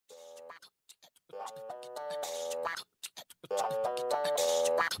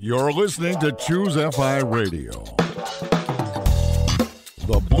You're listening to Choose FI Radio.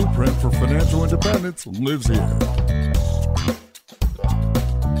 The blueprint for financial independence lives here.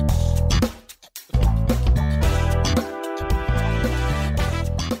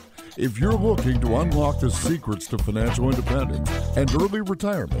 If you're looking to unlock the secrets to financial independence and early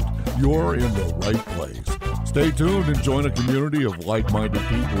retirement, you're in the right place. Stay tuned and join a community of like-minded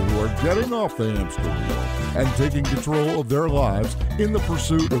people who are getting off the hamster wheel and taking control of their lives in the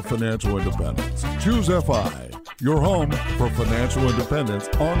pursuit of financial independence. Choose FI, your home for financial independence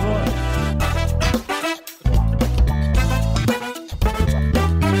online.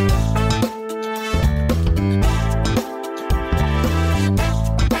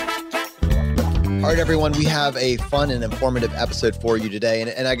 All right, everyone, we have a fun and informative episode for you today.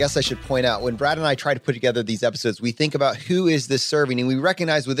 And I guess I should point out, when Brad and I try to put together these episodes, we think about who is this serving? And we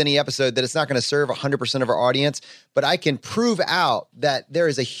recognize with any episode that it's not going to serve 100% of our audience, but I can prove out that there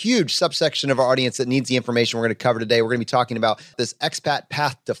is a huge subsection of our audience that needs the information we're going to cover today. We're going to be talking about this expat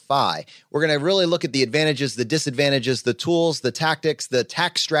path to FI. We're going to really look at the advantages, the disadvantages, the tools, the tactics, the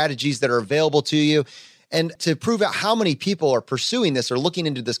tax strategies that are available to you. And to prove out how many people are pursuing this or looking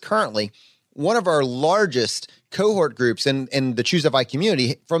into this currently, one of our largest cohort groups in the Choose FI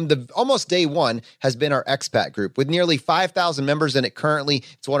community from the almost day one has been our expat group with nearly 5,000 members in it currently.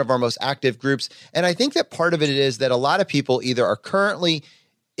 It's one of our most active groups. And I think that part of it is that a lot of people either are currently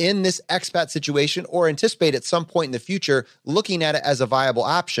in this expat situation or anticipate at some point in the future looking at it as a viable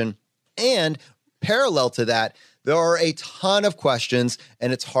option. And parallel to that, there are a ton of questions,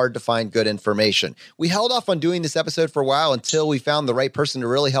 and it's hard to find good information. We held off on doing this episode for a while until we found the right person to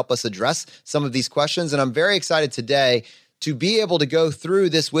really help us address some of these questions. And I'm very excited today to be able to go through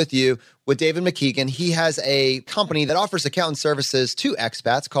this with you with David McKeegan. He has a company that offers accountant services to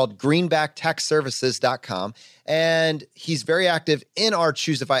expats called greenbacktaxservices.com. And he's very active in our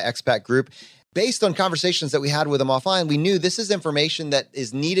Choose FI expat group. Based on conversations that we had with him offline, we knew this is information that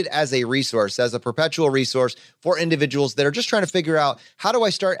is needed as a resource, as a perpetual resource for individuals that are just trying to figure out, how do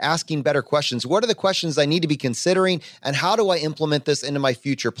I start asking better questions? What are the questions I need to be considering? And how do I implement this into my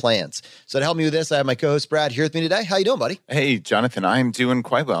future plans? So to help me with this, I have my co-host Brad here with me today. How you doing, buddy? Hey, Jonathan, I'm doing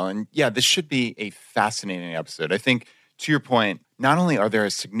quite well. And yeah, this should be a fascinating episode. I think, to your point, not only are there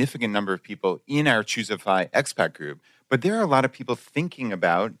a significant number of people in our Choose FI expat group, but there are a lot of people thinking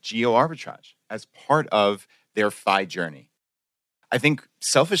about geo-arbitrage as part of their FI journey. I think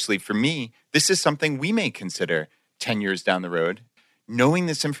selfishly for me, this is something we may consider 10 years down the road. Knowing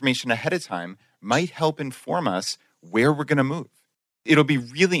this information ahead of time might help inform us where we're going to move. It'll be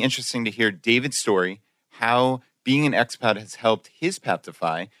really interesting to hear David's story, how being an expat has helped his path to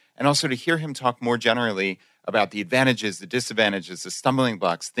FI, and also to hear him talk more generally about the advantages, the disadvantages, the stumbling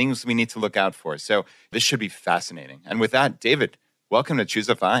blocks, things we need to look out for. So this should be fascinating. And with that, David, welcome to Choose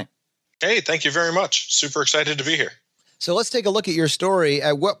FI. Hey, thank you very much. Super excited to be here. So let's take a look at your story.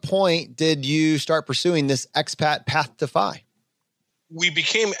 At what point did you start pursuing this expat path to FI? We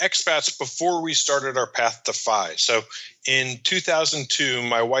became expats before we started our path to FI. So in 2002,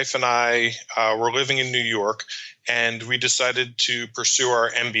 my wife and I were living in New York, and we decided to pursue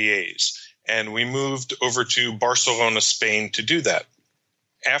our MBAs. And we moved over to Barcelona, Spain to do that.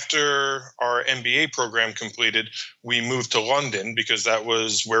 After our MBA program completed, we moved to London because that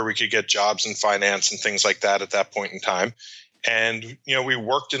was where we could get jobs in finance and things like that at that point in time. And, we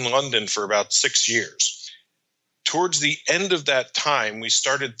worked in London for about 6 years. Towards the end of that time, we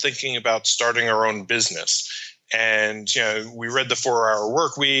started thinking about starting our own business. And, we read the 4-Hour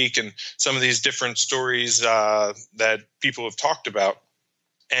Work Week and some of these different stories that people have talked about.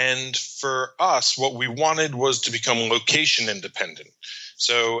 And for us, what we wanted was to become location independent.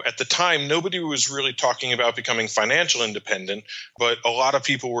 So at the time, nobody was really talking about becoming financial independent, but a lot of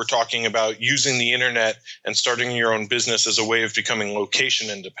people were talking about using the internet and starting your own business as a way of becoming location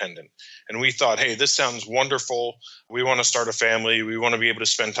independent. And we thought, hey, this sounds wonderful. We want to start a family. We want to be able to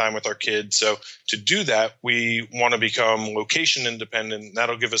spend time with our kids. So to do that, we want to become location independent.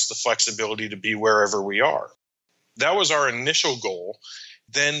 That'll give us the flexibility to be wherever we are. That was our initial goal.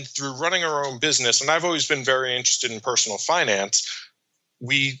 Then through running our own business, and I've always been very interested in personal finance,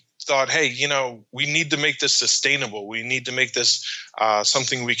 we thought, hey, we need to make this sustainable. We need to make this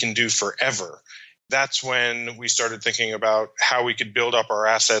something we can do forever. That's when we started thinking about how we could build up our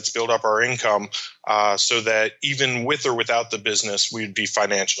assets, build up our income, so that even with or without the business, we'd be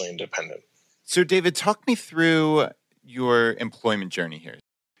financially independent. So David, talk me through your employment journey here.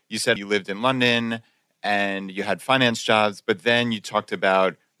 You said you lived in London and you had finance jobs, but then you talked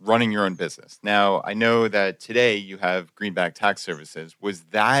about running your own business. Now, I know that today you have Greenback Tax Services. Was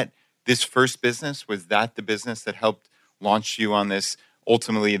that this first business, was that the business that helped launch you on this,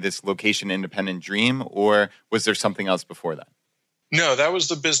 ultimately this location independent dream, or was there something else before that? No, that was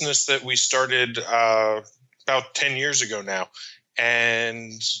the business that we started about 10 years ago now.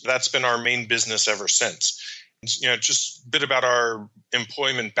 And that's been our main business ever since. Just a bit about our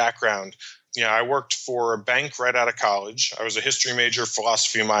employment background. I worked for a bank right out of college. I was a history major,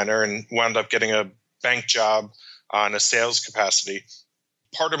 philosophy minor, and wound up getting a bank job in a sales capacity.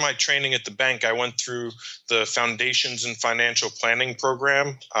 Part of my training at the bank, I went through the Foundations in Financial Planning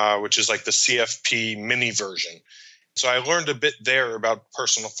program, which is like the CFP mini version. So I learned a bit there about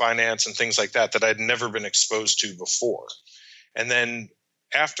personal finance and things like that I'd never been exposed to before. And then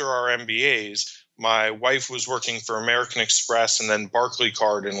after our MBAs, my wife was working for American Express and then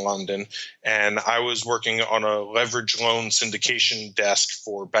Barclaycard in London, and I was working on a leverage loan syndication desk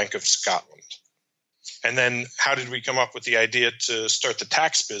for Bank of Scotland. And then how did we come up with the idea to start the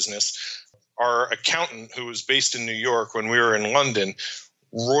tax business? Our accountant, who was based in New York when we were in London,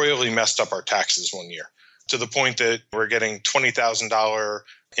 royally messed up our taxes one year, to the point that we're getting $20,000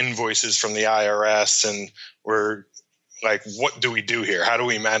 invoices from the IRS, and we're like, what do we do here? How do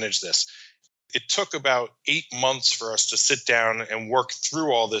we manage this? It took about 8 months for us to sit down and work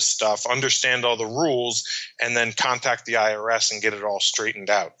through all this stuff, understand all the rules, and then contact the IRS and get it all straightened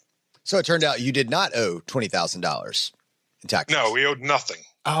out. So it turned out you did not owe $20,000 in taxes. No, we owed nothing.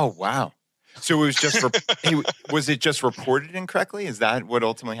 Oh, wow. So it was just, was it just reported incorrectly? Is that what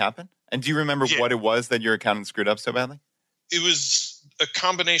ultimately happened? And do you remember what it was that your accountant screwed up so badly? It was a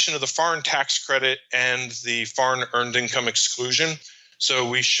combination of the foreign tax credit and the foreign earned income exclusion. So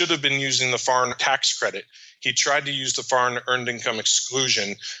we should have been using the foreign tax credit. He tried to use the foreign earned income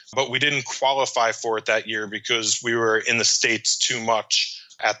exclusion, but we didn't qualify for it that year because we were in the States too much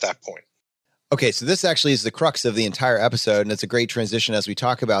at that point. Okay, so this actually is the crux of the entire episode, and it's a great transition as we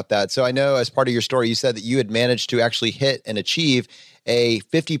talk about that. So I know as part of your story, you said that you had managed to actually hit and achieve a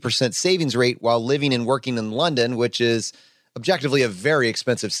 50% savings rate while living and working in London, which is objectively a very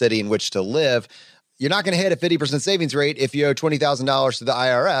expensive city in which to live. You're not going to hit a 50% savings rate if you owe $20,000 to the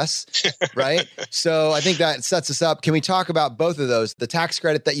IRS, right? So I think that sets us up. Can we talk about both of those, the tax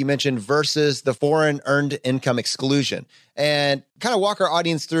credit that you mentioned versus the foreign earned income exclusion, and kind of walk our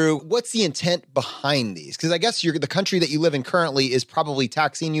audience through what's the intent behind these? Because I guess the country that you live in currently is probably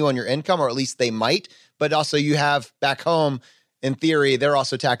taxing you on your income, or at least they might, but also you have back home, in theory, they're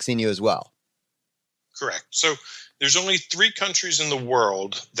also taxing you as well. Correct. So there's only 3 countries in the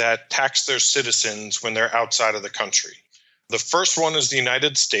world that tax their citizens when they're outside of the country. The first one is the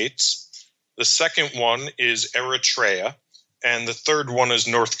United States. The second one is Eritrea. And the third one is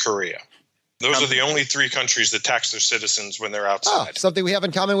North Korea. Those are the only 3 countries that tax their citizens when they're outside. Oh, something we have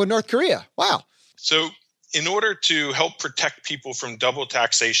in common with North Korea. Wow. So in order to help protect people from double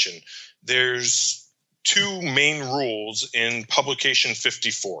taxation, there's 2 main rules in Publication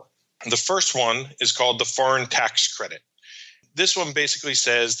 54. The first one is called the foreign tax credit. This one basically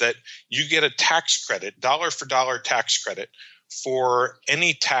says that you get a tax credit, dollar for dollar tax credit, for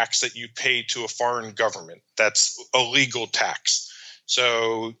any tax that you pay to a foreign government. That's a legal tax.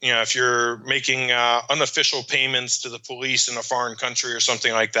 So, if you're making unofficial payments to the police in a foreign country or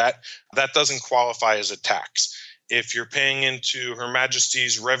something like that, that doesn't qualify as a tax. If you're paying into Her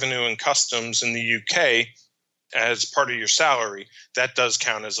Majesty's Revenue and Customs in the UK, as part of your salary, that does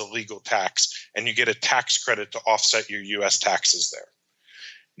count as a legal tax, and you get a tax credit to offset your U.S. taxes there.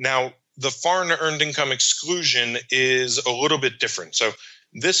 Now, the foreign earned income exclusion is a little bit different. So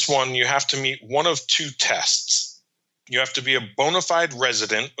this one, you have to meet one of 2 tests. You have to be a bona fide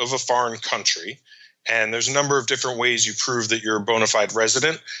resident of a foreign country, and there's a number of different ways you prove that you're a bona fide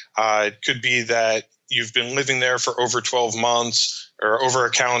resident. It could be that you've been living there for over 12 months or over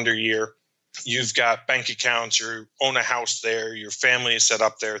a calendar year. You've got bank accounts, you own a house there, your family is set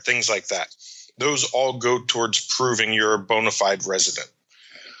up there, things like that. Those all go towards proving you're a bona fide resident.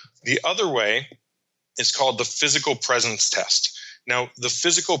 The other way is called the physical presence test. Now, the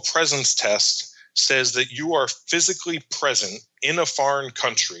physical presence test says that you are physically present in a foreign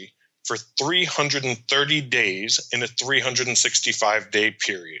country for 330 days in a 365-day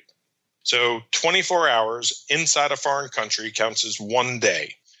period. So 24 hours inside a foreign country counts as 1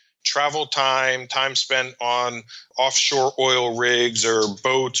 day. Travel time, time spent on offshore oil rigs or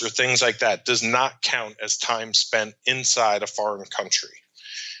boats or things like that does not count as time spent inside a foreign country.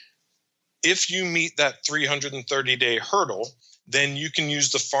 If you meet that 330-day hurdle, then you can use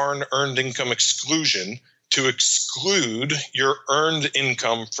the foreign earned income exclusion to exclude your earned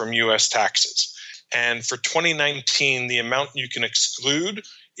income from U.S. taxes. And for 2019, the amount you can exclude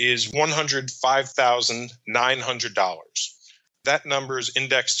is $105,900. That number is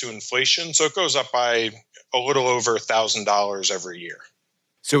indexed to inflation. So it goes up by a little over $1,000 every year.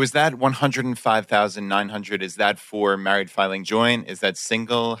 So is that $105,900? Is that for married filing joint? Is that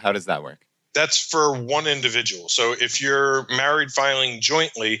single? How does that work? That's for one individual. So if you're married filing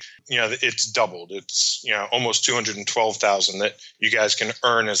jointly, it's doubled. It's, almost $212,000 that you guys can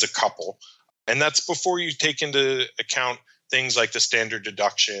earn as a couple. And that's before you take into account things like the standard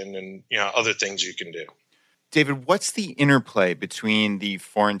deduction and, other things you can do. David, what's the interplay between the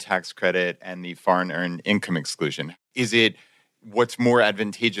foreign tax credit and the foreign earned income exclusion? Is it what's more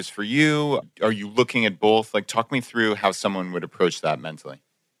advantageous for you? Are you looking at both? Talk me through how someone would approach that mentally.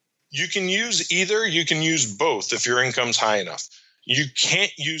 You can use either. You can use both if your income's high enough. You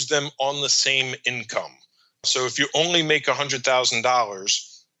can't use them on the same income. So if you only make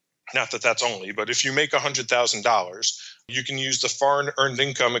 $100,000, not that that's only, but if you make $100,000, you can use the foreign earned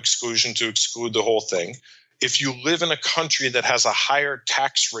income exclusion to exclude the whole thing. If you live in a country that has a higher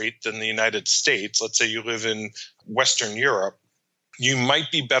tax rate than the United States, let's say you live in Western Europe, you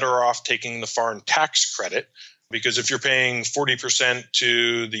might be better off taking the foreign tax credit, because if you're paying 40%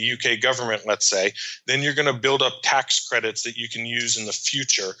 to the UK government, let's say, then you're going to build up tax credits that you can use in the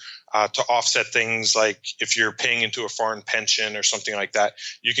future to offset things like if you're paying into a foreign pension or something like that.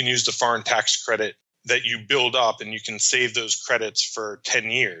 You can use the foreign tax credit that you build up, and you can save those credits for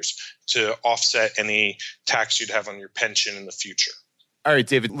 10 years to offset any tax you'd have on your pension in the future. All right,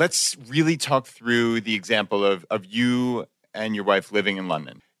 David, let's really talk through the example of you and your wife living in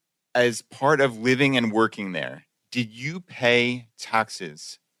London. As part of living and working there, did you pay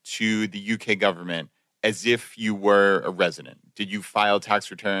taxes to the UK government as if you were a resident? Did you file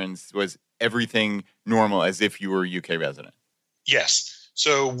tax returns? Was everything normal as if you were a UK resident? Yes.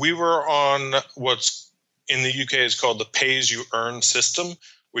 So we were on what's in the UK is called the pay-as-you-earn system,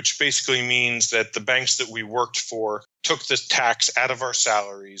 which basically means that the banks that we worked for took the tax out of our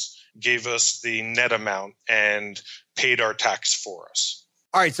salaries, gave us the net amount, and paid our tax for us.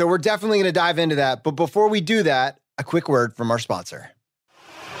 All right, so we're definitely going to dive into that. But before we do that, a quick word from our sponsor.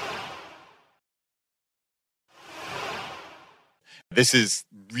 This is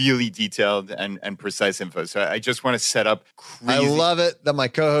really detailed and precise info. So I just want to set up crazy. I love it that my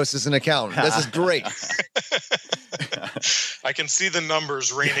co-host is an accountant. This is great. I can see the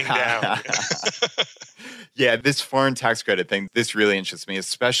numbers raining down. Yeah, this foreign tax credit thing, this really interests me,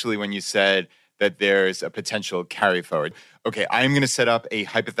 especially when you said that there's a potential carry forward. Okay, I'm going to set up a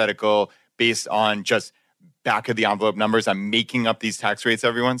hypothetical based on just back of the envelope numbers. I'm making up these tax rates,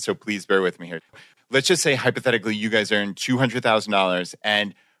 everyone, so please bear with me here. Let's just say hypothetically you guys earn $200,000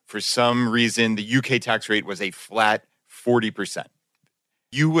 and for some reason the UK tax rate was a flat 40%.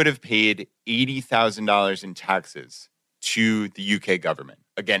 You would have paid $80,000 in taxes to the UK government.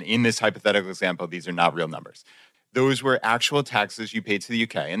 Again, in this hypothetical example, these are not real numbers. Those were actual taxes you paid to the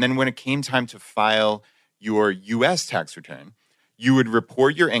UK. And then when it came time to file your US tax return, you would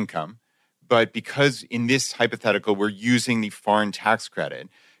report your income, but because in this hypothetical we're using the foreign tax credit,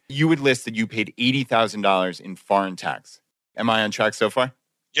 you would list that you paid $80,000 in foreign tax. Am I on track so far?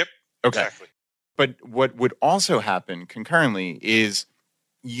 Yep, okay. Exactly. But what would also happen concurrently is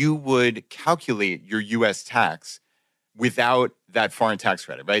you would calculate your U.S. tax without that foreign tax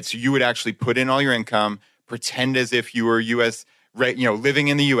credit, right? So you would actually put in all your income, pretend as if you were U.S., right? Living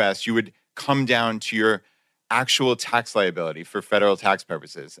in the U.S., you would come down to your actual tax liability for federal tax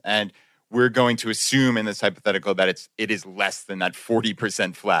purposes. And we're going to assume in this hypothetical that it is less than that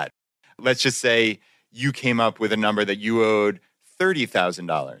 40% flat. Let's just say you came up with a number that you owed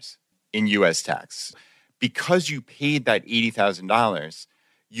 $30,000 in U.S. tax. Because you paid that $80,000,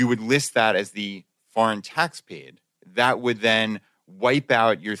 you would list that as the foreign tax paid. That would then wipe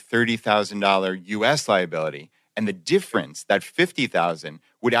out your $30,000 U.S. liability. And the difference, that $50,000,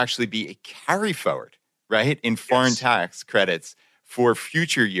 would actually be a carry forward, right, in foreign tax credits for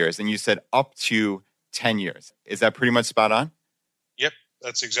future years. And you said up to 10 years. Is that pretty much spot on? Yep,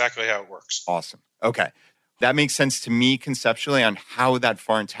 that's exactly how it works. Awesome. Okay. That makes sense to me conceptually on how that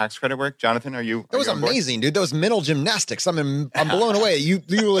foreign tax credit worked. Jonathan, are you? That was amazing, dude. That was mental gymnastics. I'm blown away. You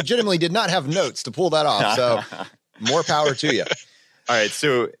legitimately did not have notes to pull that off. So more power to you. All right.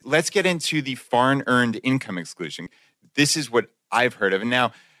 So let's get into the foreign earned income exclusion. This is what I've heard of. And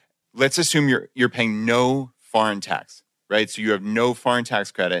now let's assume you're paying no foreign tax, right? So you have no foreign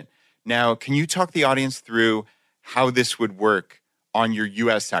tax credit. Now, can you talk the audience through how this would work on your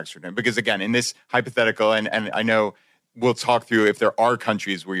U.S. tax return? Because again, in this hypothetical, and I know we'll talk through if there are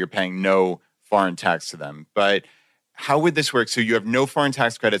countries where you're paying no foreign tax to them, but how would this work? So you have no foreign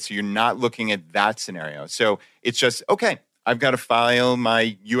tax credit, so you're not looking at that scenario. So it's just, okay, I've got to file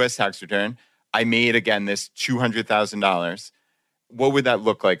my U.S. tax return. I made, again, this $200,000. what would that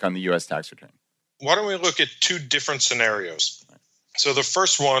look like on the U.S. tax return? Why don't we look at two different scenarios? So the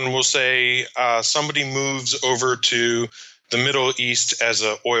first one, we'll say somebody moves over to the Middle East as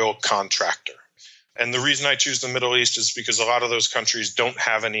an oil contractor. And the reason I choose the Middle East is because a lot of those countries don't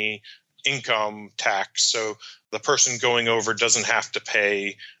have any income tax. So the person going over doesn't have to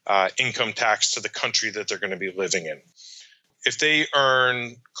pay income tax to the country that they're going to be living in. If they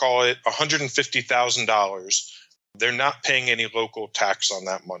earn, call it $150,000, they're not paying any local tax on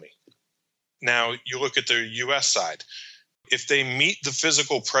that money. Now, you look at the U.S. side. If they meet the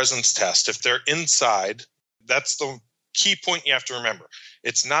physical presence test, if they're inside, that's the key point you have to remember.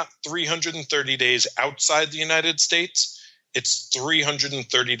 It's not 330 days outside the United States. It's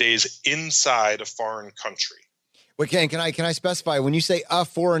 330 days inside a foreign country. Wait, can I specify, when you say a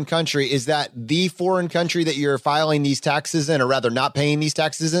foreign country, is that the foreign country that you're filing these taxes in, or rather not paying these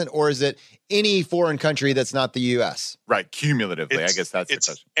taxes in, or is it any foreign country that's not the U.S.? Right, cumulatively, I guess that's the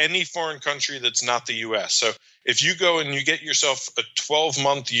question. It's any foreign country that's not the U.S. So if you go and you get yourself a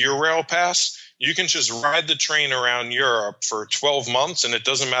 12-month Eurail pass, you can just ride the train around Europe for 12 months, and it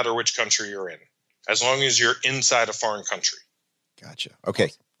doesn't matter which country you're in, as long as you're inside a foreign country. Gotcha. Okay,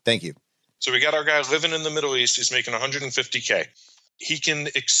 thank you. So we got our guy living in the Middle East. He's making $150K. He can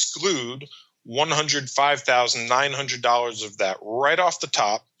exclude $105,900 of that right off the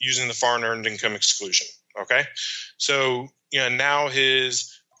top using the foreign earned income exclusion. Okay. So, now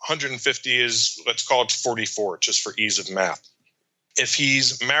his 150 is, let's call it 44, just for ease of math. If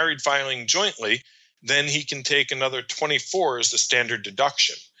he's married filing jointly, then he can take another 24 as the standard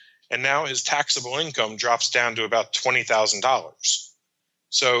deduction. And now his taxable income drops down to about $20,000.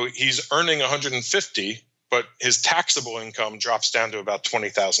 So he's earning $150,000, but his taxable income drops down to about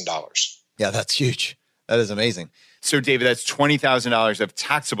 $20,000. Yeah, that's huge. That is amazing. So, David, that's $20,000 of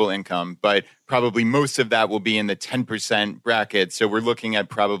taxable income, but probably most of that will be in the 10% bracket. So we're looking at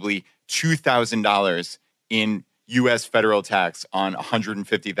probably $2,000 in U.S. federal tax on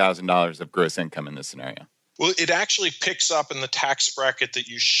 $150,000 of gross income in this scenario. Well, it actually picks up in the tax bracket that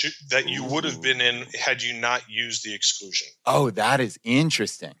you would have been in had you not used the exclusion. Oh, that is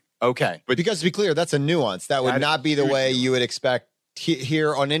interesting. Okay. But because to be clear, that's a nuance. That would not be the way you would expect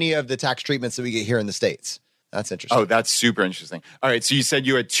here on any of the tax treatments that we get here in the States. That's interesting. Oh, that's super interesting. All right. So you said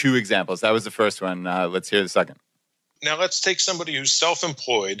you had two examples. That was the first one. Let's hear the second. Now, let's take somebody who's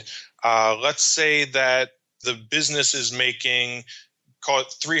self-employed. Let's say that the business is making, call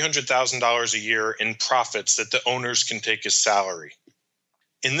it $300,000 a year in profits that the owners can take as salary.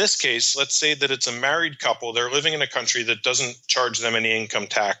 In this case, let's say that it's a married couple. They're living in a country that doesn't charge them any income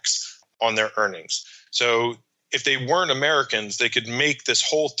tax on their earnings. So if they weren't Americans, they could make this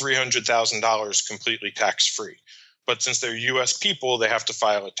whole $300,000 completely tax-free. But since they're U.S. people, they have to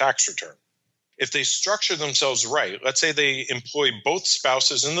file a tax return. If they structure themselves right, let's say they employ both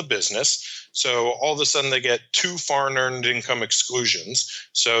spouses in the business, so all of a sudden they get two foreign earned income exclusions,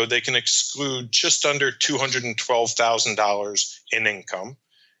 so they can exclude just under $212,000 in income.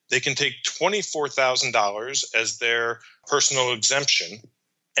 They can take $24,000 as their personal exemption.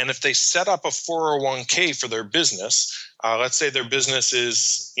 And if they set up a 401k for their business, let's say their business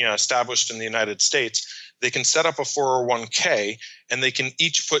is established in the United States, they can set up a 401k and they can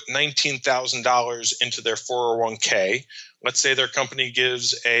each put $19,000 into their 401k. Let's say their company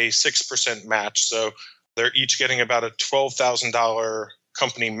gives a 6% match. So they're each getting about a $12,000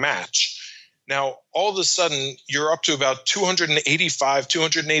 company match. Now, all of a sudden, you're up to about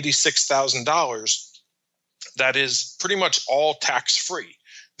 $286,000. That is pretty much all tax-free.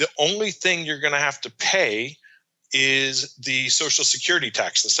 The only thing you're going to have to pay is the Social Security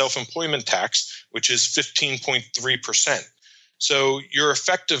tax, the self-employment tax, which is 15.3%. So your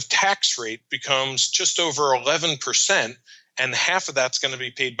effective tax rate becomes just over 11%, and half of that's going to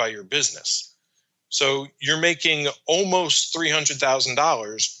be paid by your business. So you're making almost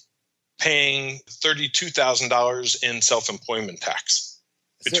 $300,000, paying $32,000 in self-employment tax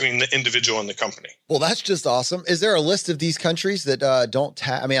between the individual and the company. Well, that's just awesome. Is there a list of these countries that don't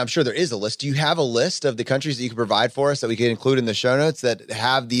I mean, I'm sure there is a list. Do you have a list of the countries that you can provide for us that we can include in the show notes that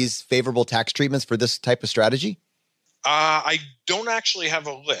have these favorable tax treatments for this type of strategy? I don't actually have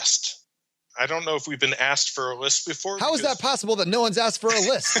a list. I don't know if we've been asked for a list before. How is that possible that no one's asked for a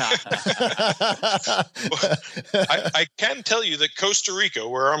list? I can tell you that Costa Rica,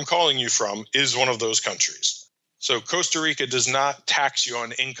 where I'm calling you from, is one of those countries. So Costa Rica does not tax you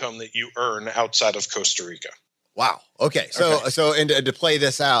on income that you earn outside of Costa Rica. Wow. Okay. So to play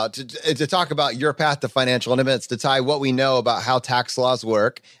this out, to talk about your path to financial independence, to tie what we know about how tax laws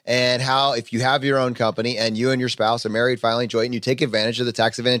work and how if you have your own company and you and your spouse are married, filing joint, and you take advantage of the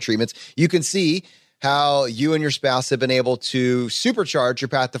tax advantage treatments, you can see how you and your spouse have been able to supercharge your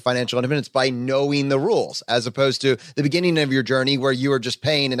path to financial independence by knowing the rules, as opposed to the beginning of your journey where you were just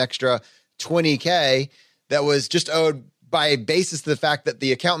paying an extra $20K that was just owed by basis to the fact that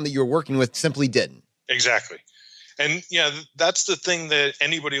the accountant that you were working with simply didn't. Exactly. And that's the thing that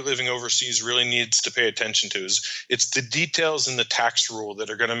anybody living overseas really needs to pay attention to is it's the details in the tax rule that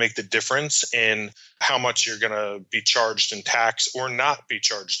are going to make the difference in how much you're going to be charged in tax or not be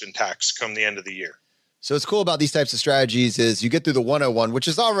charged in tax come the end of the year. So what's cool about these types of strategies is you get through the 101, which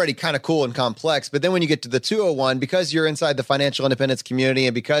is already kind of cool and complex. But then when you get to the 201, because you're inside the financial independence community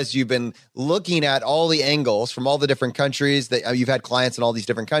and because you've been looking at all the angles from all the different countries that you've had clients in all these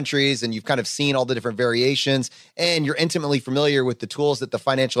different countries and you've kind of seen all the different variations and you're intimately familiar with the tools that the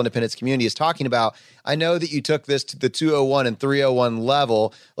financial independence community is talking about. I know that you took this to the 201 and 301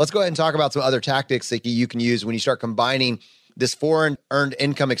 level. Let's go ahead and talk about some other tactics that you can use when you start combining this foreign earned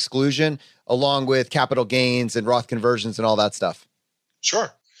income exclusion along with capital gains and Roth conversions and all that stuff. Sure.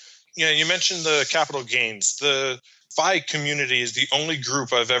 You mentioned the capital gains. The FI community is the only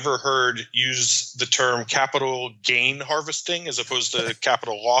group I've ever heard use the term capital gain harvesting as opposed to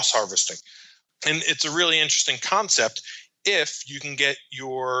capital loss harvesting. And it's a really interesting concept if you can get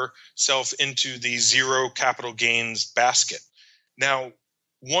yourself into the zero capital gains basket. Now,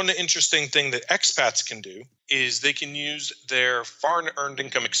 one interesting thing that expats can do is they can use their foreign earned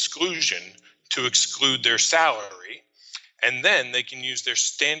income exclusion to exclude their salary, and then they can use their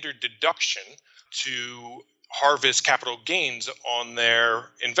standard deduction to harvest capital gains on their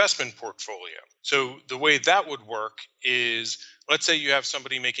investment portfolio. So the way that would work is, let's say you have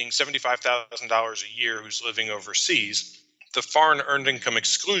somebody making $75,000 a year who's living overseas. The foreign earned income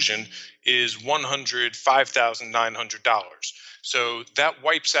exclusion is $105,900. So that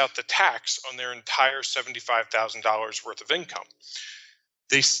wipes out the tax on their entire $75,000 worth of income.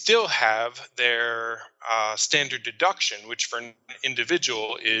 They still have their standard deduction, which for an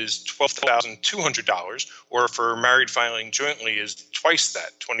individual is $12,200, or for married filing jointly is twice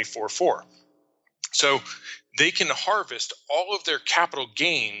that, $24,400. So they can harvest all of their capital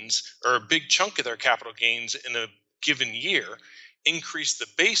gains, or a big chunk of their capital gains in a given year, increase the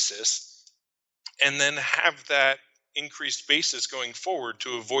basis, and then have that increased basis going forward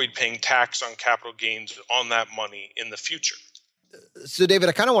to avoid paying tax on capital gains on that money in the future. So, David,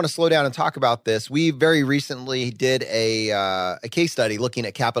 I kind of want to slow down and talk about this. We very recently did a case study looking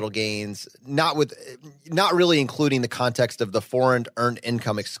at capital gains, not really including the context of the foreign earned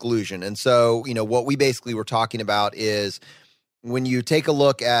income exclusion. And so, what we basically were talking about is when you take a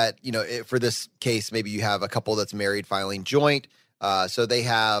look at, for this case, maybe you have a couple that's married filing joint. So they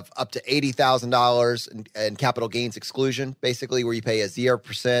have up to $80,000 in capital gains exclusion, basically where you pay a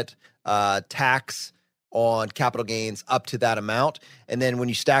 0% tax on capital gains up to that amount. And then when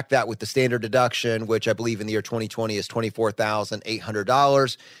you stack that with the standard deduction, which I believe in the year 2020 is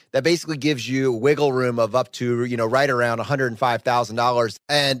 $24,800, that basically gives you wiggle room of up to, right around $105,000.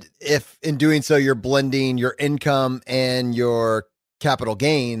 And if in doing so, you're blending your income and your capital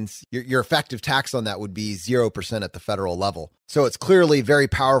gains, your effective tax on that would be 0% at the federal level. So it's clearly very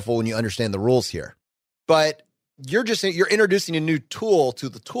powerful when you understand the rules here. But you're introducing a new tool to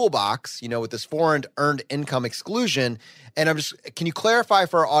the toolbox, with this foreign earned income exclusion. And can you clarify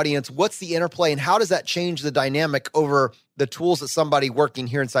for our audience, what's the interplay and how does that change the dynamic over the tools that somebody working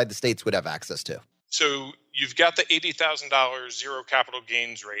here inside the States would have access to? So you've got the $80,000 zero capital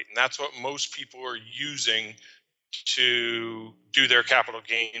gains rate, and that's what most people are using to do their capital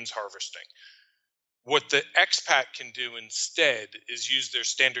gains harvesting. What the expat can do instead is use their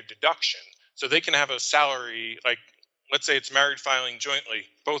standard deduction. So they can have a salary, like let's say it's married filing jointly,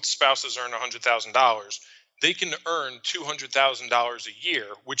 both spouses earn $100,000. They can earn $200,000 a year,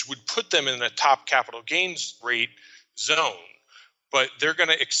 which would put them in the top capital gains rate zone. But they're going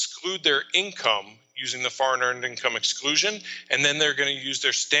to exclude their income using the foreign earned income exclusion, and then they're going to use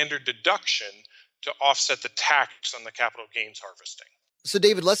their standard deduction to offset the tax on the capital gains harvesting. So,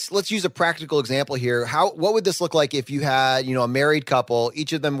 David, let's use a practical example here. What would this look like if you had, a married couple,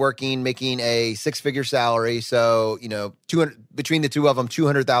 each of them making a six-figure salary? So, between the two of them,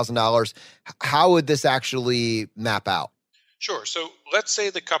 $200,000. How would this actually map out? Sure. So let's say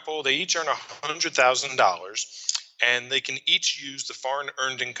the couple, they each earn $100,000, and they can each use the foreign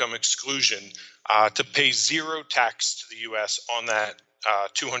earned income exclusion to pay zero tax to the U.S. on that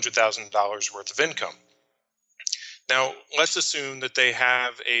 $200,000 worth of income. Now, let's assume that they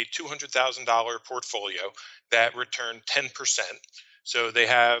have a $200,000 portfolio that returned 10%. So they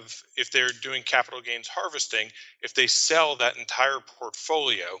have, if they're doing capital gains harvesting, if they sell that entire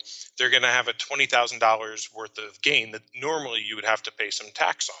portfolio, they're going to have a $20,000 worth of gain that normally you would have to pay some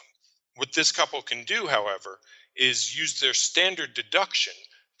tax on. What this couple can do, however, is use their standard deduction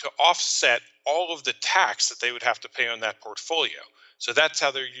to offset all of the tax that they would have to pay on that portfolio. So that's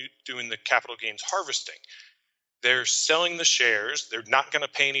how they're doing the capital gains harvesting. They're selling the shares. They're not going to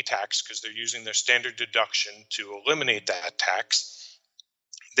pay any tax because they're using their standard deduction to eliminate that tax.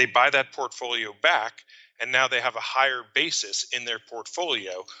 They buy that portfolio back, and now they have a higher basis in their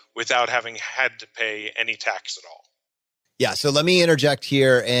portfolio without having had to pay any tax at all. Yeah, so let me interject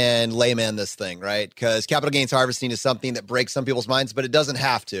here and layman this thing, right? Because capital gains harvesting is something that breaks some people's minds, but it doesn't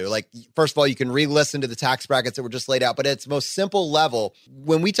have to. Like, first of all, you can re-listen to the tax brackets that were just laid out, but at its most simple level,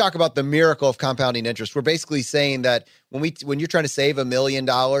 when we talk about the miracle of compounding interest, we're basically saying that when you're trying to save $1 million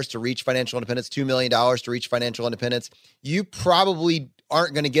to reach financial independence, $2 million to reach financial independence, you probably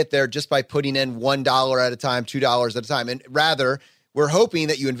aren't going to get there just by putting in $1 at a time, $2 at a time. And rather, we're hoping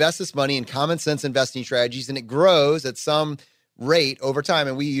that you invest this money in common sense investing strategies and it grows at some rate over time.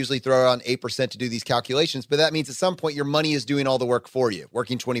 And we usually throw around 8% to do these calculations, but that means at some point your money is doing all the work for you,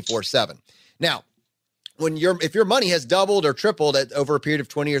 working 24/7. Now, if your money has doubled or tripled over a period of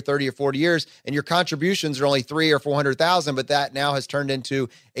 20 or 30 or 40 years, and your contributions are only 300,000 or 400,000, but that now has turned into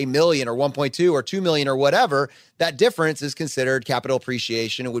 $1 million or 1.2 or 2 million or whatever, that difference is considered capital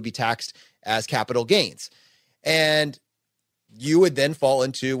appreciation and would be taxed as capital gains. And you would then fall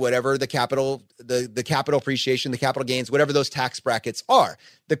into whatever the capital appreciation, the capital gains, whatever those tax brackets are.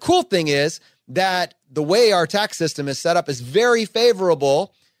 The cool thing is that the way our tax system is set up is very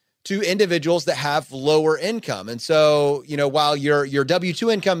favorable to individuals that have lower income. And so, while your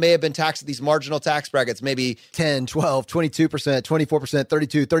W-2 income may have been taxed at these marginal tax brackets, maybe 10, 12, 22%, 24%,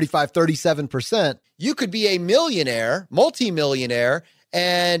 32, 35, 37%, you could be a millionaire, multimillionaire,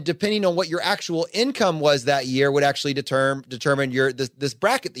 and depending on what your actual income was that year would actually determine this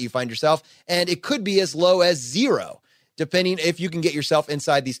bracket that you find yourself. And it could be as low as zero, depending if you can get yourself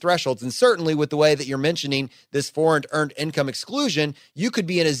inside these thresholds. And certainly with the way that you're mentioning this foreign earned income exclusion, you could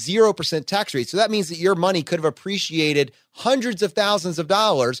be in a 0% tax rate. So that means that your money could have appreciated hundreds of thousands of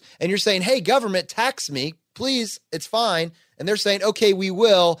dollars. And you're saying, hey, government, tax me, please, it's fine. And they're saying, okay, we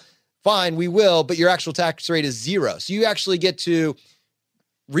will, fine, we will, but your actual tax rate is zero. So you actually get to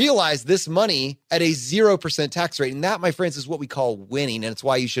realize this money at a 0% tax rate. And that, my friends, is what we call winning. And it's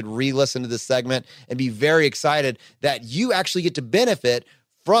why you should re-listen to this segment and be very excited that you actually get to benefit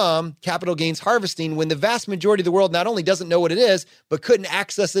from capital gains harvesting when the vast majority of the world not only doesn't know what it is, but couldn't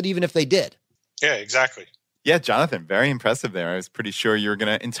access it even if they did. Yeah, exactly. Yeah, Jonathan, very impressive there. I was pretty sure you were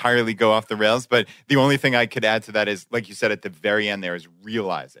going to entirely go off the rails, but the only thing I could add to that is, like you said at the very end there, is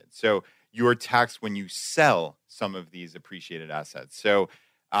realize it. So you're taxed when you sell some of these appreciated assets. So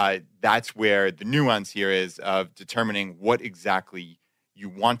that's where the nuance here is of determining what exactly you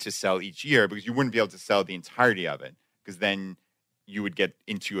want to sell each year, because you wouldn't be able to sell the entirety of it, because then you would get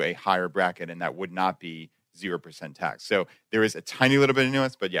into a higher bracket and that would not be 0% tax. So there is a tiny little bit of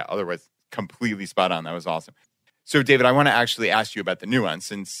nuance, but yeah, otherwise completely spot on. That was awesome. So David, I want to actually ask you about the nuance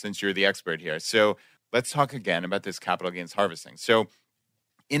since you're the expert here. So let's talk again about this capital gains harvesting. So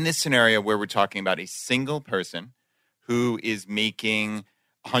in this scenario where we're talking about a single person who is making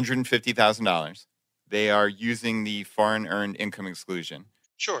 $150,000, they are using the foreign earned income exclusion.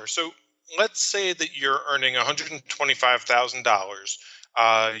 Sure. So let's say that you're earning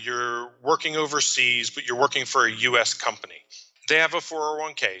 $125,000. You're working overseas, but you're working for a U.S. company. They have a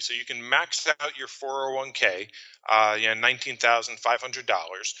 401k, so you can max out your 401k,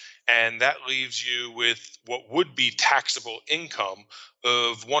 $19,500, and that leaves you with what would be taxable income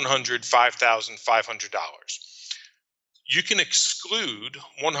of $105,500. You can exclude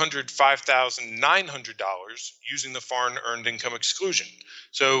 $105,900 using the foreign earned income exclusion.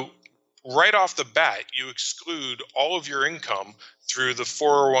 So right off the bat, you exclude all of your income through the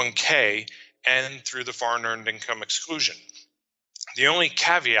 401k and through the foreign earned income exclusion. The only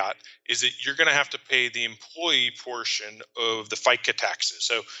caveat is that you're going to have to pay the employee portion of the FICA taxes.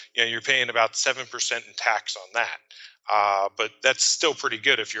 So you're paying about 7% in tax on that. But that's still pretty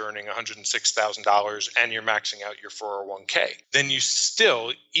good if you're earning $106,000 and you're maxing out your 401k. Then you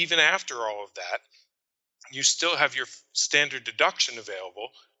still, even after all of that, you still have your standard deduction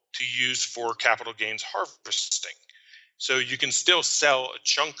available to use for capital gains harvesting. So you can still sell a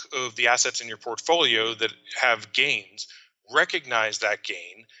chunk of the assets in your portfolio that have gains, recognize that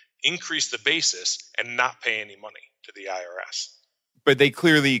gain, increase the basis, and not pay any money to the IRS. But they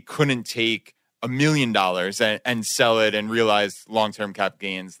clearly couldn't take $1 million and sell it and realize long-term cap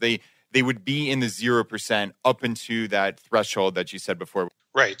gains. They would be in the 0% up into that threshold that you said before.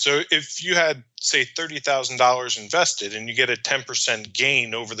 Right. So if you had, say, $30,000 invested and you get a 10%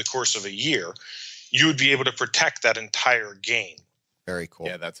 gain over the course of a year, you would be able to protect that entire gain. Very cool.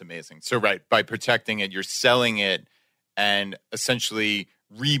 Yeah, that's amazing. So, right, by protecting it, you're selling it and essentially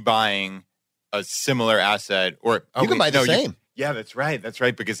rebuying a similar asset. Or you can buy the same. Yeah, that's right. That's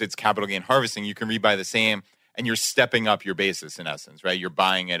right. Because it's capital gain harvesting. You can rebuy the same and you're stepping up your basis in essence, right? You're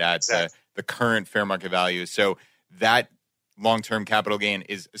buying it at the current fair market value. So that long-term capital gain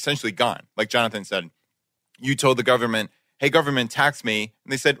is essentially gone. Like Jonathan said, you told the government, hey, government, tax me.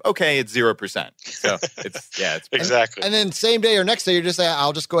 And they said, okay, it's 0%. So it's exactly. And then same day or next day, you're just saying,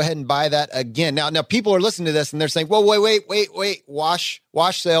 I'll just go ahead and buy that again. Now people are listening to this and they're saying, well, wait, wash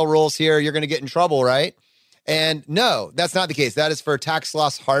sale rules here. You're going to get in trouble, right? And no, that's not the case. That is for tax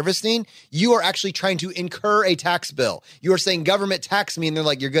loss harvesting. You are actually trying to incur a tax bill. You are saying, government, tax me. And they're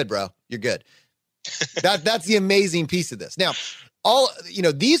like, you're good, bro. You're good. That's the amazing piece of this. Now,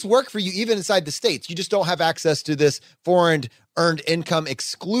 these work for you even inside the States. You just don't have access to this foreign earned income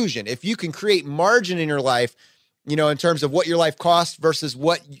exclusion. If you can create margin in your life, in terms of what your life costs versus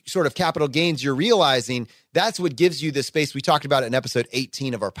what sort of capital gains you're realizing, that's what gives you the space. We talked about it in episode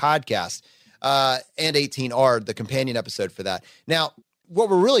 18 of our podcast, and 18R, the companion episode for that. Now, what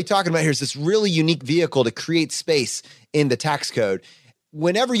we're really talking about here is this really unique vehicle to create space in the tax code.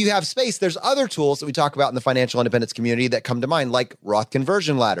 Whenever you have space, there's other tools that we talk about in the financial independence community that come to mind, like Roth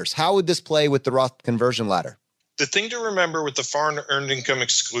conversion ladders. How would this play with the Roth conversion ladder? The thing to remember with the foreign earned income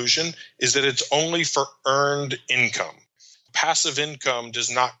exclusion is that it's only for earned income. Passive income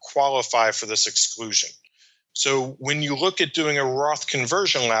does not qualify for this exclusion. So when you look at doing a Roth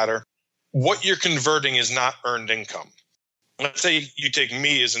conversion ladder, what you're converting is not earned income. Let's say you take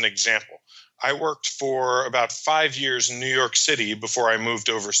me as an example. I worked for about 5 years in New York City before I moved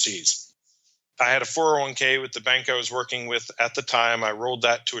overseas. I had a 401k with the bank I was working with at the time. I rolled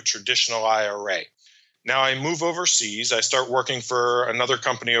that to a traditional IRA. Now I move overseas. I start working for another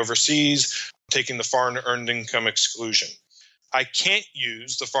company overseas, taking the foreign earned income exclusion. I can't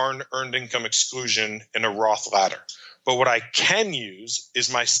use the foreign earned income exclusion in a Roth ladder. But what I can use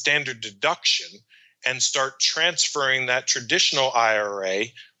is my standard deduction and start transferring that traditional IRA,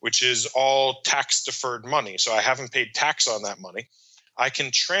 which is all tax-deferred money. So I haven't paid tax on that money. I can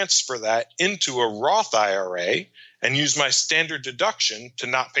transfer that into a Roth IRA and use my standard deduction to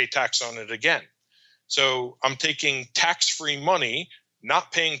not pay tax on it again. So I'm taking tax-free money,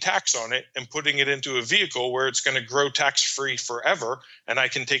 not paying tax on it, and putting it into a vehicle where it's going to grow tax-free forever, and I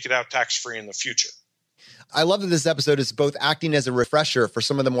can take it out tax-free in the future. I love that this episode is both acting as a refresher for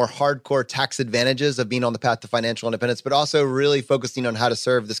some of the more hardcore tax advantages of being on the path to financial independence, but also really focusing on how to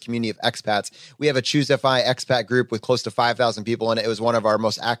serve this community of expats. We have a Choose FI expat group with close to 5,000 people in it. It was one of our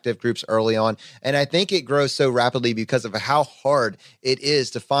most active groups early on. And I think it grows so rapidly because of how hard it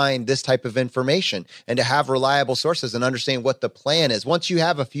is to find this type of information and to have reliable sources and understand what the plan is. Once you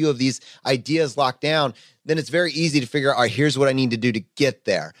have a few of these ideas locked down, then it's very easy to figure out, all right, here's what I need to do to get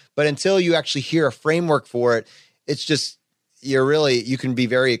there. But until you actually hear a framework for it, it's just, you can be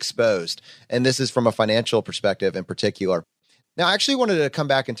very exposed. And this is from a financial perspective in particular. Now, I actually wanted to come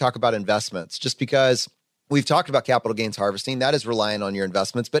back and talk about investments, just because we've talked about capital gains harvesting. That is reliant on your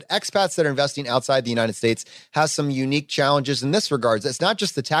investments. But expats that are investing outside the United States has some unique challenges in this regards. It's not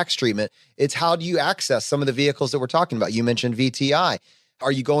just the tax treatment. It's how do you access some of the vehicles that we're talking about? You mentioned VTI.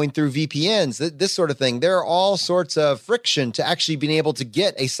 Are you going through VPNs? This sort of thing. There are all sorts of friction to actually being able to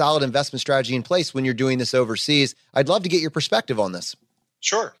get a solid investment strategy in place when you're doing this overseas. I'd love to get your perspective on this.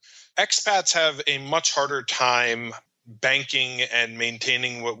 Sure. Expats have a much harder time banking and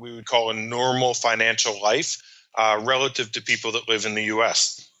maintaining what we would call a normal financial life relative to people that live in the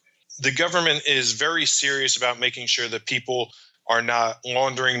U.S. The government is very serious about making sure that people are not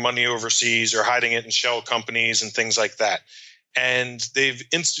laundering money overseas or hiding it in shell companies and things like that. And they've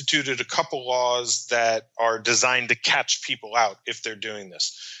instituted a couple laws that are designed to catch people out if they're doing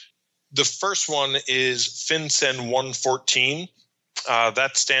this. The first one is FinCEN 114.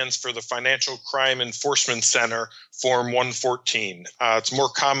 That stands for the Financial Crime Enforcement Center Form 114. It's more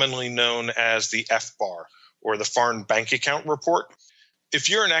commonly known as the FBAR, or the Foreign Bank Account Report. If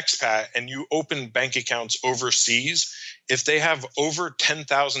you're an expat and you open bank accounts overseas, if they have over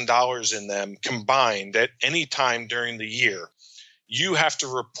 $10,000 in them combined at any time during the year, you have to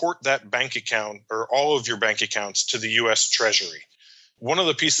report that bank account or all of your bank accounts to the U.S. Treasury. One of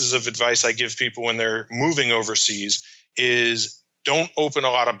the pieces of advice I give people when they're moving overseas is don't open a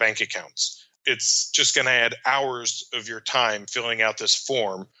lot of bank accounts. It's just going to add hours of your time filling out this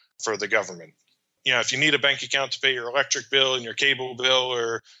form for the government. If you need a bank account to pay your electric bill and your cable bill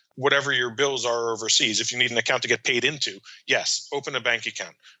or whatever your bills are overseas, if you need an account to get paid into, yes, open a bank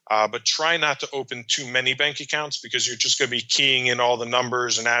account. But try not to open too many bank accounts because you're just going to be keying in all the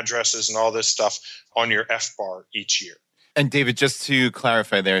numbers and addresses and all this stuff on your FBAR each year. And David, just to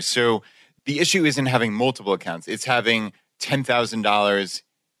clarify there, so the issue isn't having multiple accounts. It's having $10,000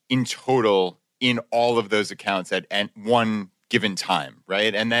 in total in all of those accounts at one given time,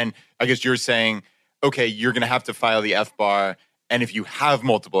 right? And then I guess you're saying, okay, you're going to have to file the FBAR. And if you have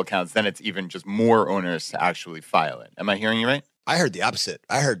multiple accounts, then it's even just more onerous to actually file it. Am I hearing you right? I heard the opposite.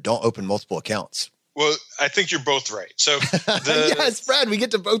 I heard don't open multiple accounts. Well, I think you're both right. So yes, Brad, we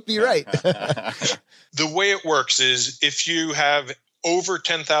get to both be right. The way it works is if you have over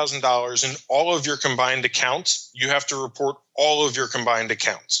 $10,000 in all of your combined accounts, you have to report all of your combined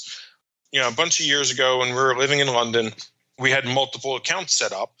accounts. A bunch of years ago when we were living in London, we had multiple accounts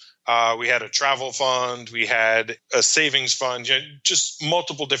set up. We had a travel fund, we had a savings fund, just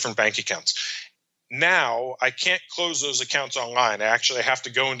multiple different bank accounts. Now, I can't close those accounts online. I actually have to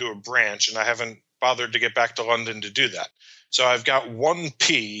go into a branch, and I haven't bothered to get back to London to do that. So I've got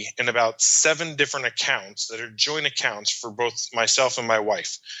 1P in about 7 different accounts that are joint accounts for both myself and my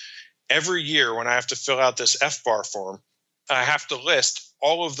wife. Every year when I have to fill out this FBAR form, I have to list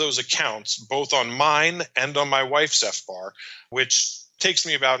all of those accounts, both on mine and on my wife's FBAR, which takes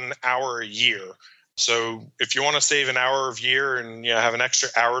me about an hour a year. So if you want to save an hour of year and have an extra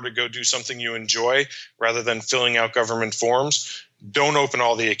hour to go do something you enjoy rather than filling out government forms, don't open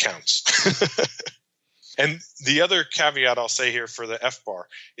all the accounts. And the other caveat I'll say here for the FBAR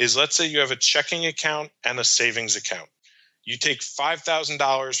is, let's say you have a checking account and a savings account. You take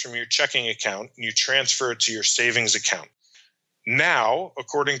 $5,000 from your checking account and you transfer it to your savings account. Now,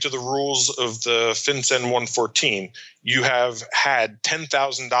 according to the rules of the FinCEN 114, you have had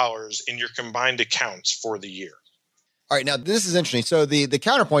 $10,000 in your combined accounts for the year. All right, now this is interesting. So the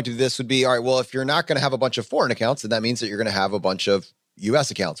counterpoint to this would be, all right, well, if you're not going to have a bunch of foreign accounts, then that means that you're going to have a bunch of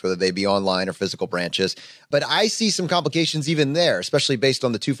U.S. accounts, whether they be online or physical branches. But I see some complications even there, especially based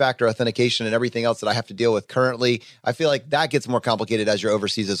on the two-factor authentication and everything else that I have to deal with currently. I feel like that gets more complicated as you're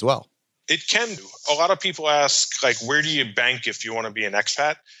overseas as well. It can do. A lot of people ask, where do you bank if you want to be an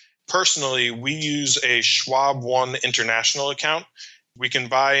expat? Personally, we use a Schwab One international account. We can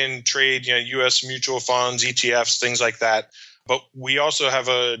buy and trade, U.S. mutual funds, ETFs, things like that. But we also have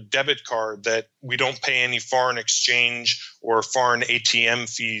a debit card that we don't pay any foreign exchange or foreign ATM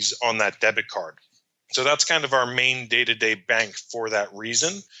fees on that debit card. So that's kind of our main day-to-day bank for that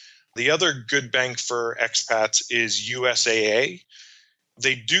reason. The other good bank for expats is USAA.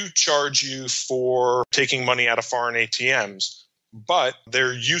 They do charge you for taking money out of foreign ATMs, but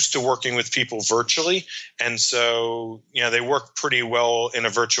they're used to working with people virtually. And so, they work pretty well in a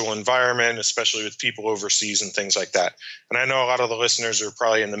virtual environment, especially with people overseas and things like that. And I know a lot of the listeners are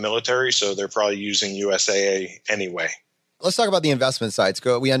probably in the military, so they're probably using USAA anyway. Let's talk about the investment sites.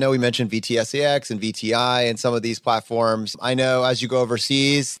 I know we mentioned VTSAX and VTI and some of these platforms. I know as you go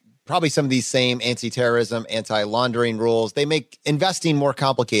overseas, probably some of these same anti-terrorism, anti-laundering rules, they make investing more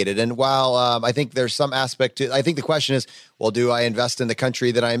complicated. And while I think there's some aspect to, I think the question is, well, do I invest in the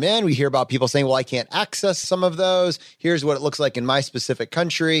country that I'm in? We hear about people saying, well, I can't access some of those. Here's what it looks like in my specific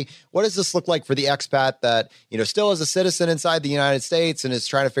country. What does this look like for the expat that, still is a citizen inside the United States and is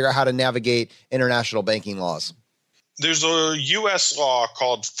trying to figure out how to navigate international banking laws? There's a U.S. law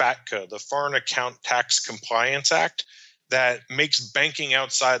called FATCA, the Foreign Account Tax Compliance Act, that makes banking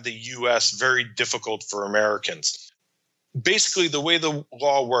outside the U.S. very difficult for Americans. Basically, the way the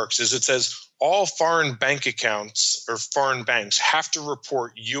law works is it says all foreign bank accounts or foreign banks have to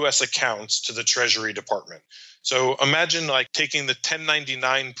report U.S. accounts to the Treasury Department. So imagine taking the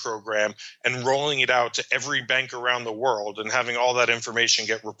 1099 program and rolling it out to every bank around the world and having all that information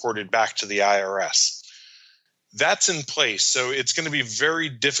get reported back to the IRS. That's in place. So it's going to be very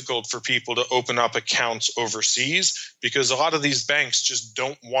difficult for people to open up accounts overseas because a lot of these banks just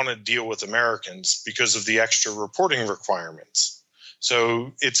don't want to deal with Americans because of the extra reporting requirements.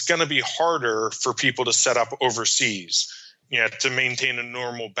 So it's going to be harder for people to set up overseas, to maintain a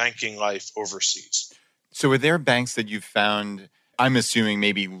normal banking life overseas. So are there banks that you've found, I'm assuming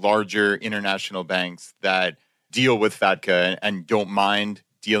maybe larger international banks that deal with FATCA and don't mind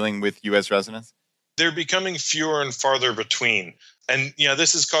dealing with U.S. residents? They're becoming fewer and farther between. And,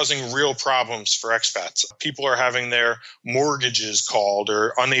 this is causing real problems for expats. People are having their mortgages called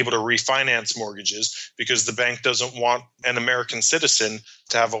or unable to refinance mortgages because the bank doesn't want an American citizen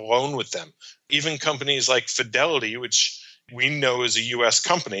to have a loan with them. Even companies like Fidelity, which we know is a U.S.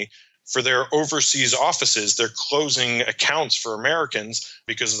 company, for their overseas offices, they're closing accounts for Americans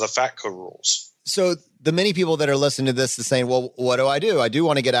because of the FATCA rules. So the many people that are listening to this is saying, well, what do? I do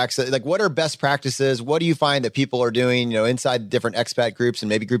want to get access. What are best practices? What do you find that people are doing, inside different expat groups and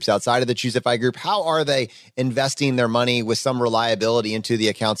maybe groups outside of the Choosify group? How are they investing their money with some reliability into the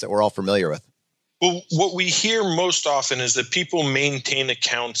accounts that we're all familiar with? Well, what we hear most often is that people maintain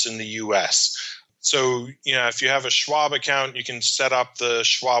accounts in the US. So, if you have a Schwab account, you can set up the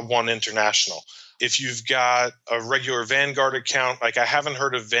Schwab One International. If you've got a regular Vanguard account, like I haven't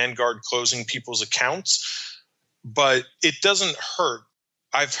heard of Vanguard closing people's accounts, but it doesn't hurt.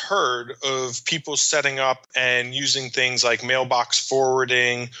 I've heard of people setting up and using things like mailbox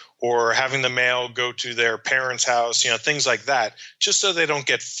forwarding or having the mail go to their parents' house, things like that, just so they don't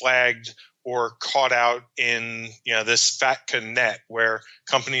get flagged or caught out in this FATCA net where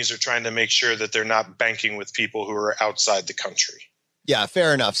companies are trying to make sure that they're not banking with people who are outside the country. Yeah,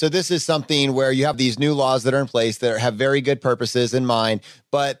 fair enough. So this is something where you have these new laws that are in place that have very good purposes in mind,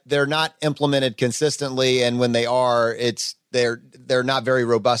 but they're not implemented consistently. And when they are, they're not very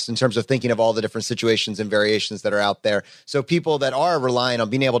robust in terms of thinking of all the different situations and variations that are out there. So people that are relying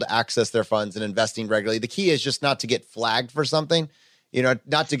on being able to access their funds and investing regularly, the key is just not to get flagged for something,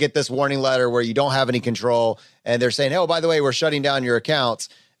 not to get this warning letter where you don't have any control and they're saying, oh, by the way, we're shutting down your accounts.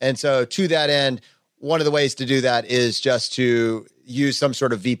 And so to that end, one of the ways to do that is just to use some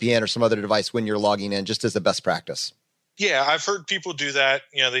sort of VPN or some other device when you're logging in, just as a best practice. Yeah, I've heard people do that.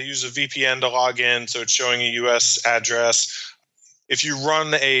 They use a VPN to log in, so it's showing a U.S. address. If you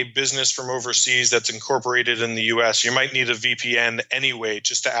run a business from overseas that's incorporated in the U.S., you might need a VPN anyway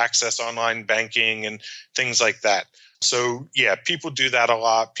just to access online banking and things like that. So, yeah, people do that a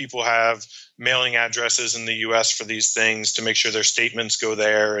lot. People have mailing addresses in the U.S. for these things to make sure their statements go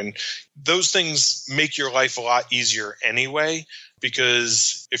there. And those things make your life a lot easier anyway,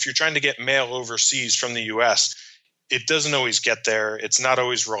 because if you're trying to get mail overseas from the U.S., it doesn't always get there. It's not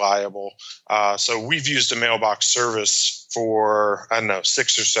always reliable. So we've used a mailbox service for,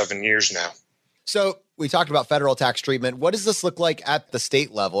 6 or 7 years now. So we talked about federal tax treatment. What does this look like at the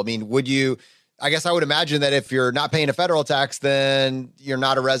state level? I mean, I guess I would imagine that if you're not paying a federal tax, then you're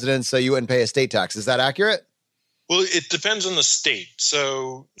not a resident, so you wouldn't pay a state tax. Is that accurate? Well, it depends on the state.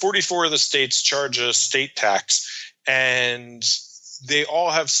 So 44 of the states charge a state tax, and they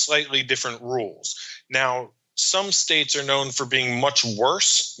all have slightly different rules. Now, some states are known for being much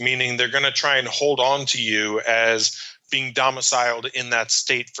worse, meaning they're going to try and hold on to you as being domiciled in that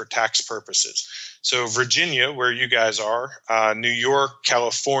state for tax purposes. So Virginia, where you guys are, New York,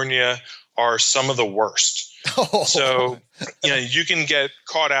 California are some of the worst. Oh. So, you can get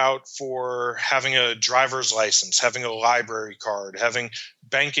caught out for having a driver's license, having a library card, having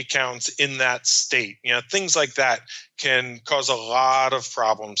bank accounts in that state. Things like that can cause a lot of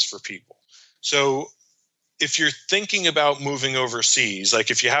problems for people. So if you're thinking about moving overseas, like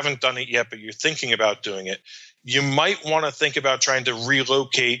if you haven't done it yet, but you're thinking about doing it, you might want to think about trying to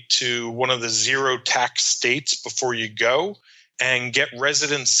relocate to one of the zero tax states before you go and get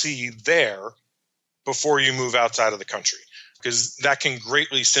residency there before you move outside of the country, because that can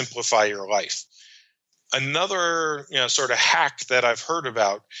greatly simplify your life. Another sort of hack that I've heard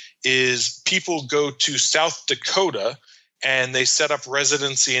about is people go to South Dakota and they set up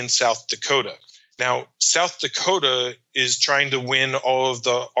residency in South Dakota. Now, South Dakota is trying to win all of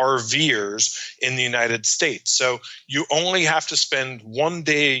the RVers in the United States. So you only have to spend 1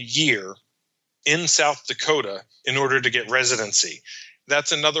 day a year in South Dakota in order to get residency.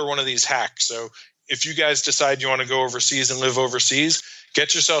 That's another one of these hacks. So if you guys decide you want to go overseas and live overseas,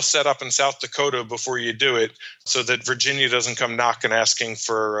 get yourself set up in South Dakota before you do it so that Virginia doesn't come knocking asking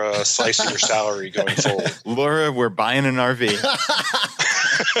for a slice of your salary going forward. Laura, we're buying an RV.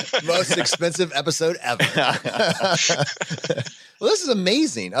 Most expensive episode ever. Well, this is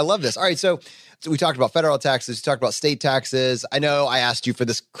amazing. I love this. All right. So we talked about federal taxes. We talked about state taxes. I know I asked you for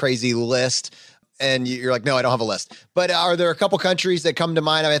this crazy list and you're like, no, I don't have a list. But are there a couple countries that come to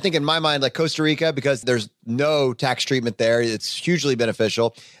mind? I think in my mind, like Costa Rica, because there's no tax treatment there. It's hugely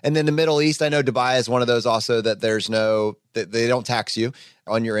beneficial. And then the Middle East, I know Dubai is one of those also that that they don't tax you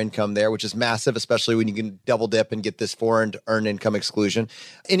on your income there, which is massive, especially when you can double dip and get this foreign earned income exclusion.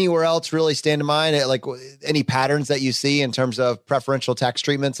 Anywhere else really stand to mind? Like any patterns that you see in terms of preferential tax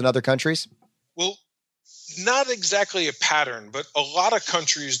treatments in other countries? Well, not exactly a pattern, but a lot of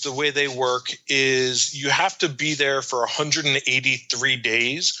countries, the way they work is you have to be there for 183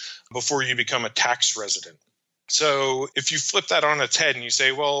 days before you become a tax resident. So if you flip that on its head and you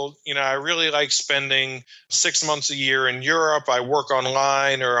say, well, I really like spending 6 months a year in Europe, I work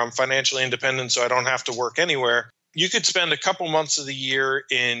online, or I'm financially independent so I don't have to work anywhere. You could spend a couple months of the year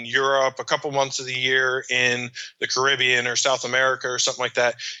in Europe, a couple months of the year in the Caribbean or South America or something like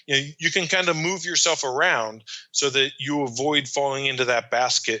that. You can kind of move yourself around so that you avoid falling into that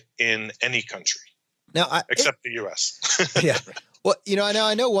basket in any country. Now, except the U.S. Yeah. Well,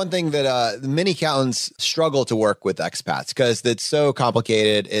 I know one thing that many accountants struggle to work with expats because it's so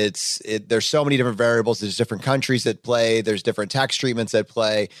complicated. There's so many different variables. There's different countries that play. There's different tax treatments that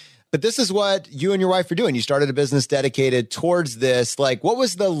play. But this is what you and your wife are doing. You started a business dedicated towards this. Like, what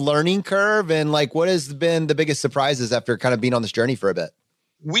was the learning curve, and like, what has been the biggest surprises after kind of being on this journey for a bit?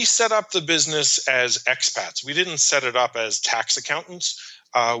 We set up the business as expats. We didn't set it up as tax accountants.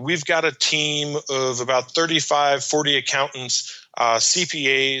 We've got a team of about 35, 40 accountants,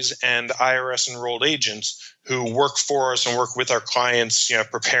 CPAs, and IRS enrolled agents who work for us and work with our clients,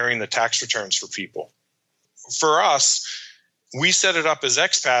 preparing the tax returns for people. For us, we set it up as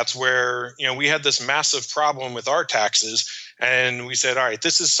expats where, we had this massive problem with our taxes, and we said, all right,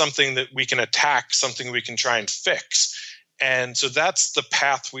 this is something that we can attack, something we can try and fix. And so that's the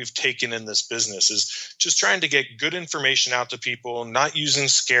path we've taken in this business, is just trying to get good information out to people, not using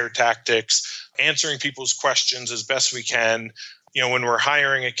scare tactics, answering people's questions as best we can. When we're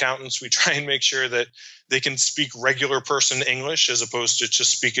hiring accountants, we try and make sure that they can speak regular person English as opposed to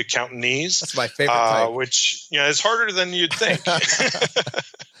just speak accountantese. That's my favorite type. Which is harder than you'd think.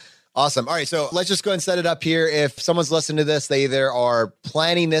 Awesome. All right. So let's just go and set it up here. If someone's listening to this, they either are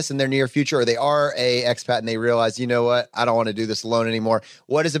planning this in their near future or they are a expat and they realize, you know what, I don't want to do this alone anymore.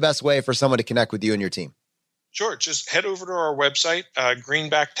 What is the best way for someone to connect with you and your team? Sure. Just head over to our website,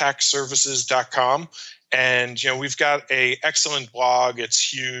 greenbacktaxservices.com. And, we've got an excellent blog.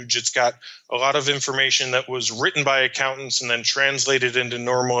 It's huge. It's got a lot of information that was written by accountants and then translated into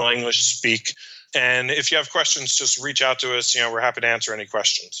normal English speak. And if you have questions, just reach out to us. We're happy to answer any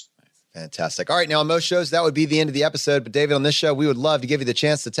questions. Fantastic. All right. Now, on most shows, that would be the end of the episode. But David, on this show, we would love to give you the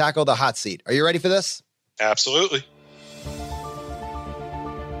chance to tackle the hot seat. Are you ready for this? Absolutely.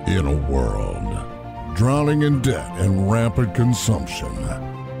 In a world drowning in debt and rampant consumption,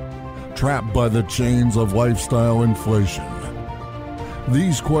 trapped by the chains of lifestyle inflation,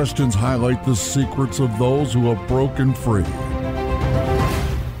 these questions highlight the secrets of those who have broken free.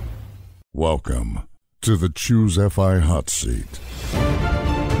 Welcome to the Choose FI Hot Seat.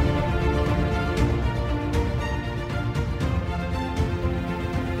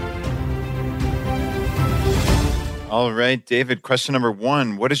 All right, David, question number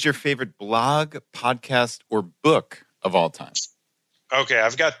 1. What is your favorite blog, podcast, or book of all time? Okay,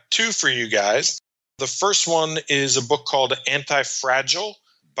 I've got 2 for you guys. The first one is a book called Anti-Fragile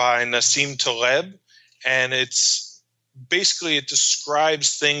by Nassim Taleb, and it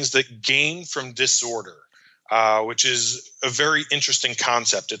describes things that gain from disorder, which is a very interesting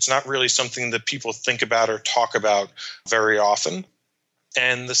concept. It's not really something that people think about or talk about very often.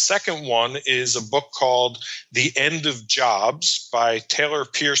 And the second one is a book called The End of Jobs by Taylor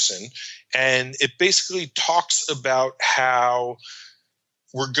Pearson. And it basically talks about how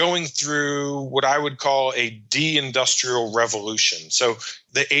we're going through what I would call a de-industrial revolution. So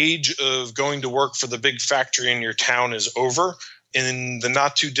the age of going to work for the big factory in your town is over. In the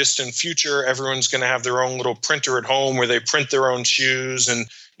not too distant future, everyone's going to have their own little printer at home where they print their own shoes and,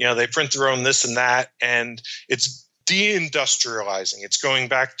 they print their own this and that. And it's deindustrializing. It's going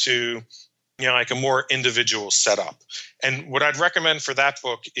back to, like a more individual setup. And what I'd recommend for that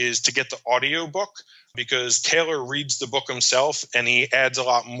book is to get the audio book, because Taylor reads the book himself and he adds a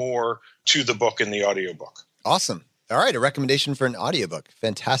lot more to the book in the audiobook. Awesome. All right. A recommendation for an audiobook.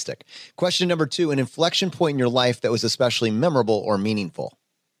 Fantastic. Question number 2, an inflection point in your life that was especially memorable or meaningful.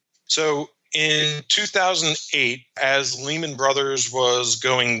 So in 2008, as Lehman Brothers was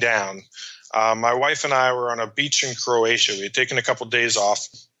going down, my wife and I were on a beach in Croatia. We had taken a couple of days off,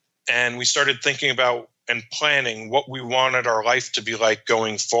 and we started thinking about and planning what we wanted our life to be like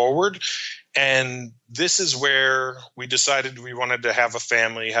going forward. And this is where we decided we wanted to have a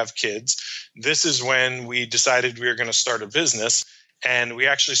family, have kids. This is when we decided we were going to start a business. And we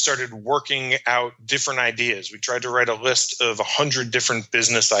actually started working out different ideas. We tried to write a list of 100 different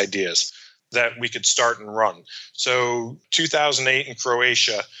business ideas that we could start and run. So 2008 in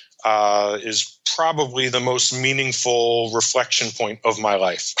Croatia is probably the most meaningful reflection point of my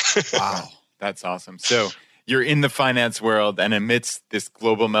life. Wow. That's awesome. So you're in the finance world, and amidst this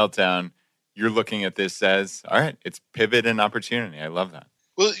global meltdown, you're looking at this as, all right, it's pivot and opportunity. I love that.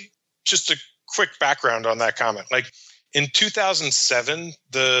 Well, just a quick background on that comment. Like in 2007,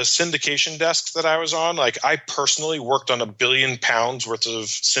 the syndication desk that I was on, I personally worked on £1 billion worth of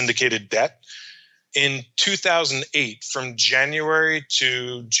syndicated debt. In 2008, from January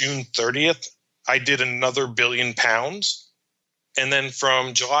to June 30th, I did another £1 billion. And then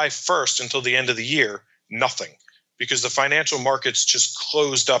from July 1st until the end of the year, nothing, because the financial markets just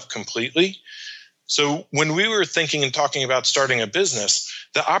closed up completely. So when we were thinking and talking about starting a business,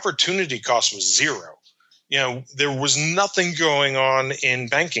 the opportunity cost was zero. there was nothing going on in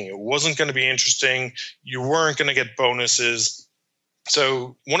banking. It wasn't going to be interesting. You weren't going to get bonuses.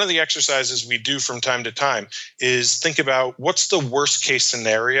 So one of the exercises we do from time to time is think about what's the worst case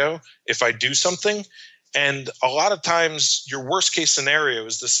scenario if I do something. And a lot of times your worst case scenario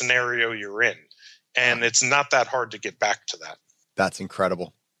is the scenario you're in. And it's not that hard to get back to that. That's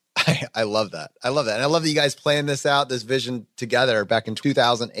incredible. I love that. I love that. And I love that you guys planned this out, this vision together back in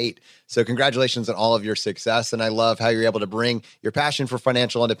 2008. So congratulations on all of your success. And I love how you're able to bring your passion for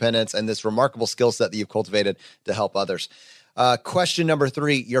financial independence and this remarkable skill set that you've cultivated to help others. Question number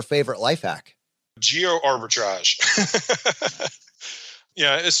 3, your favorite life hack? Geo-arbitrage.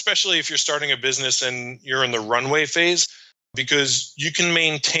 Yeah, especially if you're starting a business and you're in the runway phase, because you can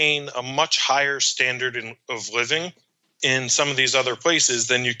maintain a much higher standard of living in some of these other places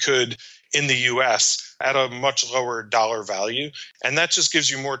than you could in the US at a much lower dollar value. And that just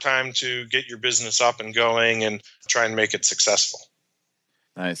gives you more time to get your business up and going and try and make it successful.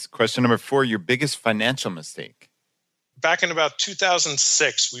 Nice. Question number 4, your biggest financial mistake? Back in about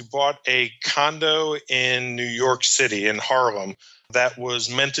 2006, we bought a condo in New York City, in Harlem, that was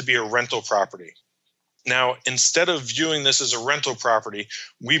meant to be a rental property. Now, instead of viewing this as a rental property,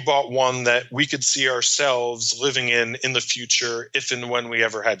 we bought one that we could see ourselves living in the future if and when we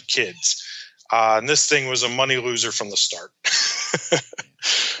ever had kids. And this thing was a money loser from the start.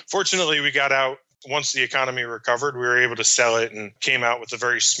 Fortunately, we got out once the economy recovered. We were able to sell it and came out with a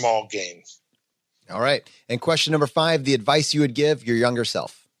very small gain. All right. And question number 5, the advice you would give your younger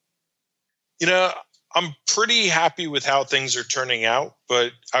self? I'm pretty happy with how things are turning out,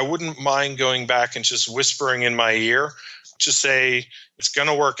 but I wouldn't mind going back and just whispering in my ear, just say, it's going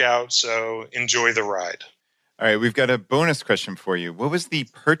to work out, so enjoy the ride. All right, we've got a bonus question for you. What was the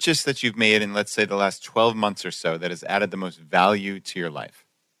purchase that you've made in, let's say, the last 12 months or so that has added the most value to your life?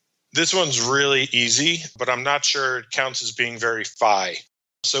 This one's really easy, but I'm not sure it counts as being very FI.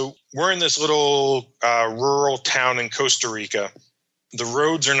 So we're in this little rural town in Costa Rica. The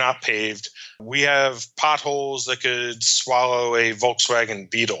roads are not paved. We have potholes that could swallow a Volkswagen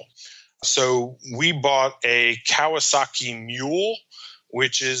Beetle. So we bought a Kawasaki Mule,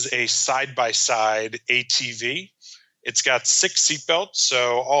 which is a side-by-side ATV. It's got 6 seatbelts,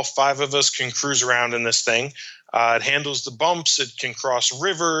 so all 5 of us can cruise around in this thing. It handles the bumps. It can cross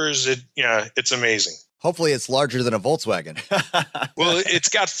rivers. It's amazing. Hopefully it's larger than a Volkswagen. Well, it's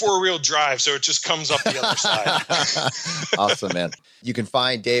got 4-wheel drive, so it just comes up the other side. Awesome, man. You can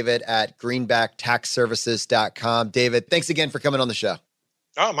find David at greenbacktaxservices.com. David, thanks again for coming on the show.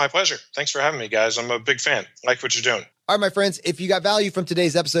 Oh, my pleasure. Thanks for having me, guys. I'm a big fan. Like what you're doing. All right, my friends, if you got value from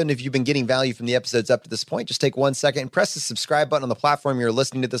today's episode and if you've been getting value from the episodes up to this point, just take 1 second and press the subscribe button on the platform you're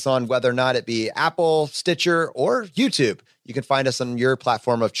listening to this on, whether or not it be Apple, Stitcher, or YouTube. You can find us on your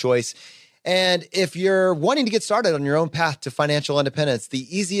platform of choice. And if you're wanting to get started on your own path to financial independence, the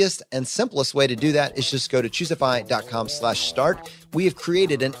easiest and simplest way to do that is just go to choosefi.com/start. We have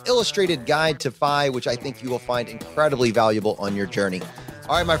created an illustrated guide to FI, which I think you will find incredibly valuable on your journey.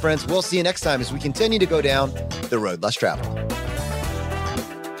 All right, my friends, we'll see you next time as we continue to go down the road less traveled.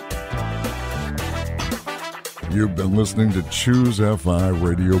 You've been listening to Choose FI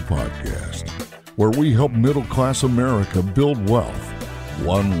Radio Podcast, where we help middle-class America build wealth,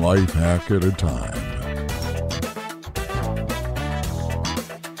 one life hack at a time.